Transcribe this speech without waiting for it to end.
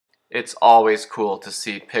It's always cool to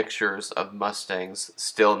see pictures of Mustangs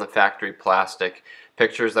still in the factory plastic,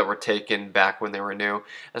 pictures that were taken back when they were new,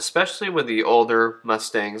 especially with the older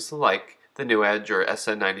Mustangs like the New Edge or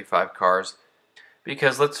SN95 cars.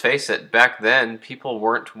 Because let's face it, back then people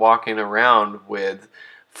weren't walking around with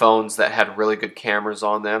phones that had really good cameras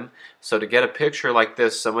on them. So to get a picture like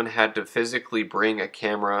this, someone had to physically bring a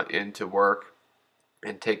camera into work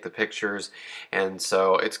and take the pictures. And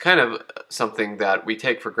so it's kind of something that we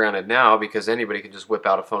take for granted now because anybody can just whip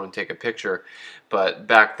out a phone and take a picture. But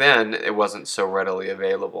back then it wasn't so readily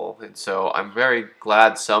available. And so I'm very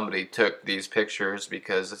glad somebody took these pictures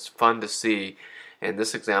because it's fun to see, in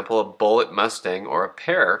this example, a Bullitt Mustang or a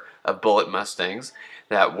pair of Bullitt Mustangs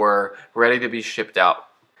that were ready to be shipped out.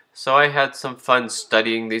 So I had some fun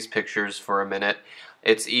studying these pictures for a minute.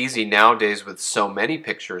 It's easy nowadays with so many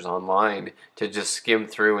pictures online to just skim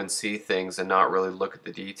through and see things and not really look at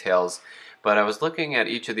the details. But I was looking at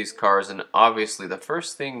each of these cars, and obviously the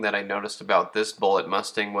first thing that I noticed about this Bullitt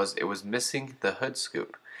Mustang was it was missing the hood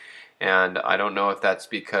scoop. And I don't know if that's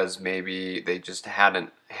because maybe they just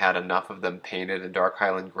hadn't had enough of them painted in dark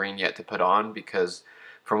Highland green yet to put on, because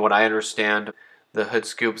from what I understand, the hood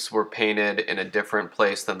scoops were painted in a different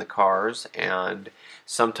place than the cars, and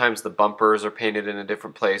sometimes the bumpers are painted in a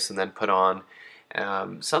different place and then put on.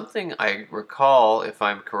 Something I recall, if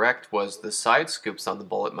I'm correct, was the side scoops on the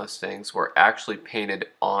Bullitt Mustangs were actually painted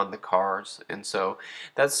on the cars. And so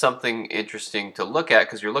that's something interesting to look at,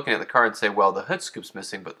 because you're looking at the car and say, well, the hood scoop's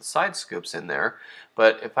missing, but the side scoop's in there.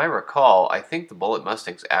 But if I recall, I think the Bullitt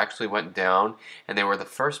Mustangs actually went down, and they were the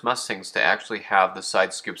first Mustangs to actually have the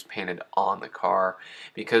side scoops painted on the car,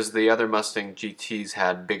 because the other Mustang GTs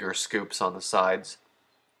had bigger scoops on the sides.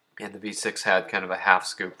 And the V6 had kind of a half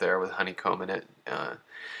scoop there with honeycomb in it.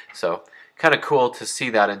 So kind of cool to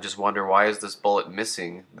see that and just wonder, why is this Bullitt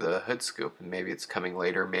missing the hood scoop? And maybe it's coming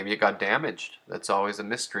later. Maybe it got damaged. That's always a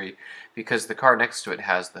mystery because the car next to it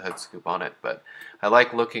has the hood scoop on it. But I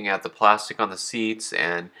like looking at the plastic on the seats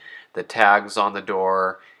and the tags on the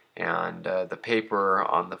door and the paper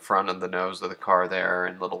on the front of the nose of the car there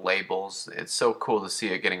and little labels. It's so cool to see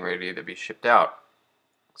it getting ready to be shipped out.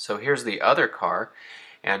 So here's the other car,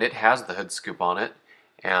 and it has the hood scoop on it,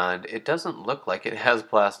 and it doesn't look like it has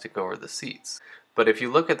plastic over the seats. But if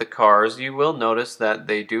you look at the cars, you will notice that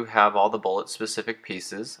they do have all the Bullitt specific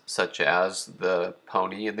pieces, such as the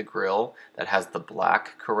pony and the grille that has the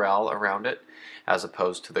black corral around it, as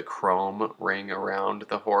opposed to the chrome ring around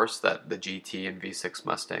the horse that the GT and V6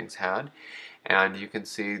 Mustangs had. And you can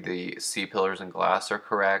see the C-pillars and glass are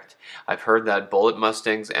correct. I've heard that Bullitt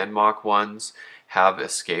Mustangs and Mach 1s have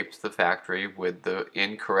escaped the factory with the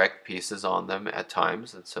incorrect pieces on them at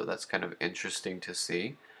times, and so that's kind of interesting to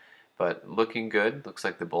see. But looking good. Looks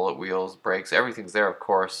like the Bullitt wheels, brakes, everything's there, of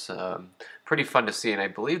course. Pretty fun to see, and I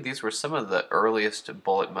believe these were some of the earliest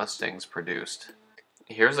Bullitt Mustangs produced.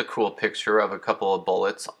 Here's a cool picture of a couple of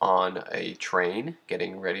Bullitts on a train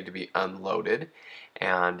getting ready to be unloaded,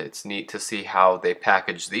 and it's neat to see how they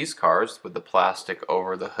package these cars with the plastic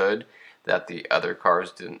over the hood that the other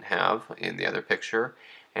cars didn't have in the other picture.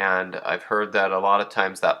 And I've heard that a lot of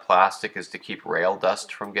times that plastic is to keep rail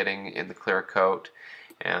dust from getting in the clear coat.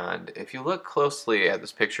 And if you look closely at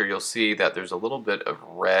this picture, you'll see that there's a little bit of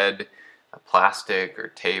red plastic or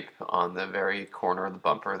tape on the very corner of the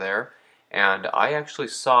bumper there. And I actually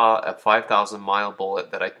saw a 5,000-mile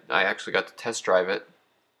Bullitt that I actually got to test drive it.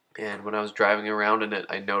 And when I was driving around in it,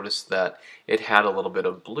 I noticed that it had a little bit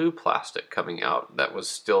of blue plastic coming out that was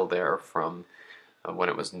still there from when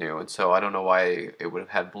it was new. And so I don't know why it would have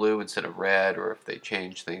had blue instead of red, or if they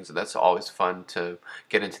changed things. That's always fun to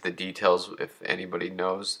get into the details if anybody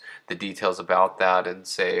knows the details about that and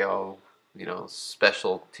say, oh, you know,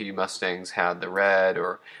 specialty Mustangs had the red,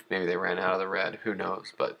 or maybe they ran out of the red, who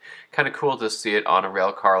knows. But kind of cool to see it on a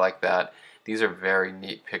rail car like that. These are very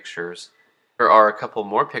neat pictures. There are a couple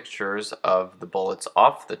more pictures of the Bullitts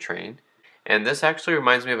off the train, and this actually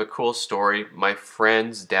reminds me of a cool story. My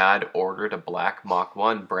friend's dad ordered a black Mach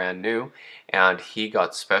 1 brand new, and he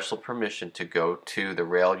got special permission to go to the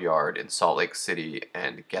rail yard in Salt Lake City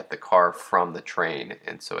and get the car from the train.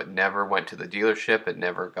 And so it never went to the dealership, it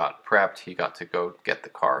never got prepped, he got to go get the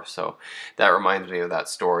car. So that reminds me of that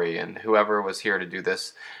story, and whoever was here to do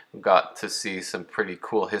this got to see some pretty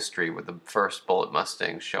cool history with the first Bullitt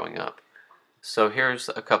Mustangs showing up. So here's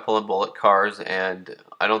a couple of Bullitt cars, and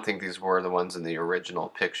I don't think these were the ones in the original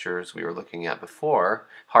pictures we were looking at before.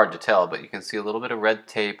 Hard to tell, but you can see a little bit of red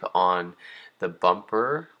tape on the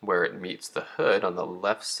bumper where it meets the hood on the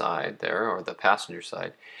left side there, or the passenger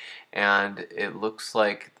side, and it looks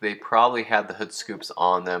like they probably had the hood scoops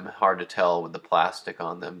on them. Hard to tell with the plastic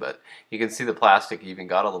on them, but you can see the plastic even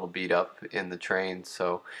got a little beat up in the train,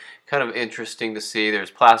 so kind of interesting to see.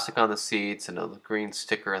 There's plastic on the seats and a green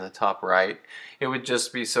sticker in the top right. It would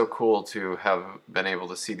just be so cool to have been able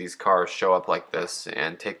to see these cars show up like this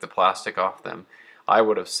and take the plastic off them. I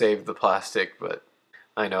would have saved the plastic, but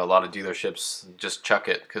I know a lot of dealerships just chuck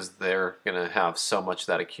it because they're going to have so much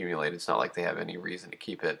that accumulated. It's not like they have any reason to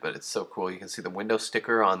keep it, but it's so cool. You can see the window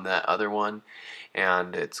sticker on that other one,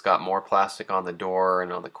 and it's got more plastic on the door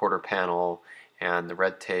and on the quarter panel, and the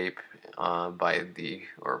red tape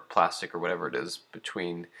or plastic or whatever it is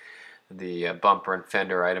between the bumper and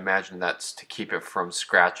fender. I'd imagine that's to keep it from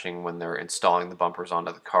scratching when they're installing the bumpers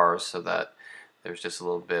onto the cars, so that there's just a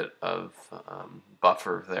little bit of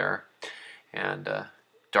buffer there. And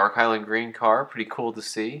dark Highland green car, pretty cool to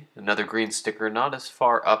see. Another green sticker, not as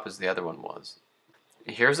far up as the other one was.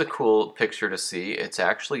 Here's a cool picture to see. It's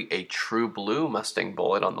actually a true blue Mustang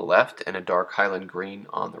Bullitt on the left and a dark Highland green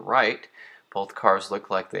on the right. Both cars look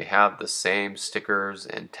like they have the same stickers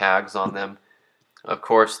and tags on them. Of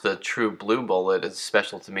course, the true blue Bullitt is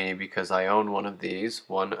special to me because I own one of these,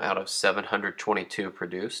 one out of 722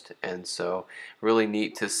 produced, and so really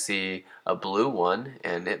neat to see a blue one,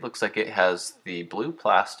 and it looks like it has the blue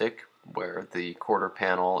plastic where the quarter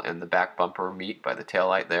panel and the back bumper meet by the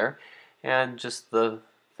taillight there, and just the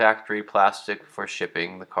factory plastic for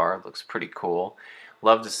shipping the car. Looks pretty cool.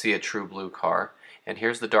 Love to see a true blue car. And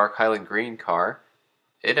here's the dark Highland green car.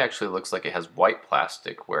 It actually looks like it has white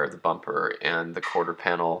plastic where the bumper and the quarter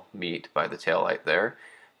panel meet by the taillight there,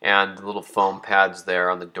 and the little foam pads there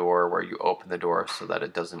on the door where you open the door so that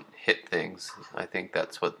it doesn't hit things. I think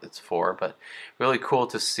that's what it's for, but really cool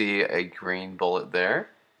to see a green Bullitt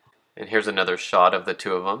there. And here's another shot of the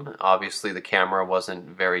two of them. Obviously the camera wasn't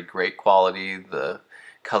very great quality. The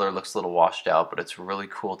color looks a little washed out, but it's really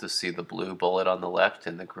cool to see the blue Bullitt on the left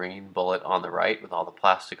and the green Bullitt on the right with all the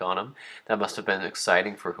plastic on them. That must have been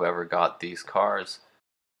exciting for whoever got these cars.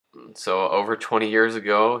 So over 20 years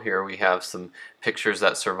ago, here we have some pictures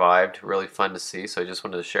that survived. Really fun to see, so I just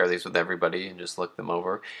wanted to share these with everybody and just look them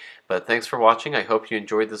over. But thanks for watching. I hope you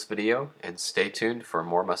enjoyed this video, and stay tuned for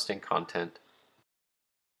more Mustang content.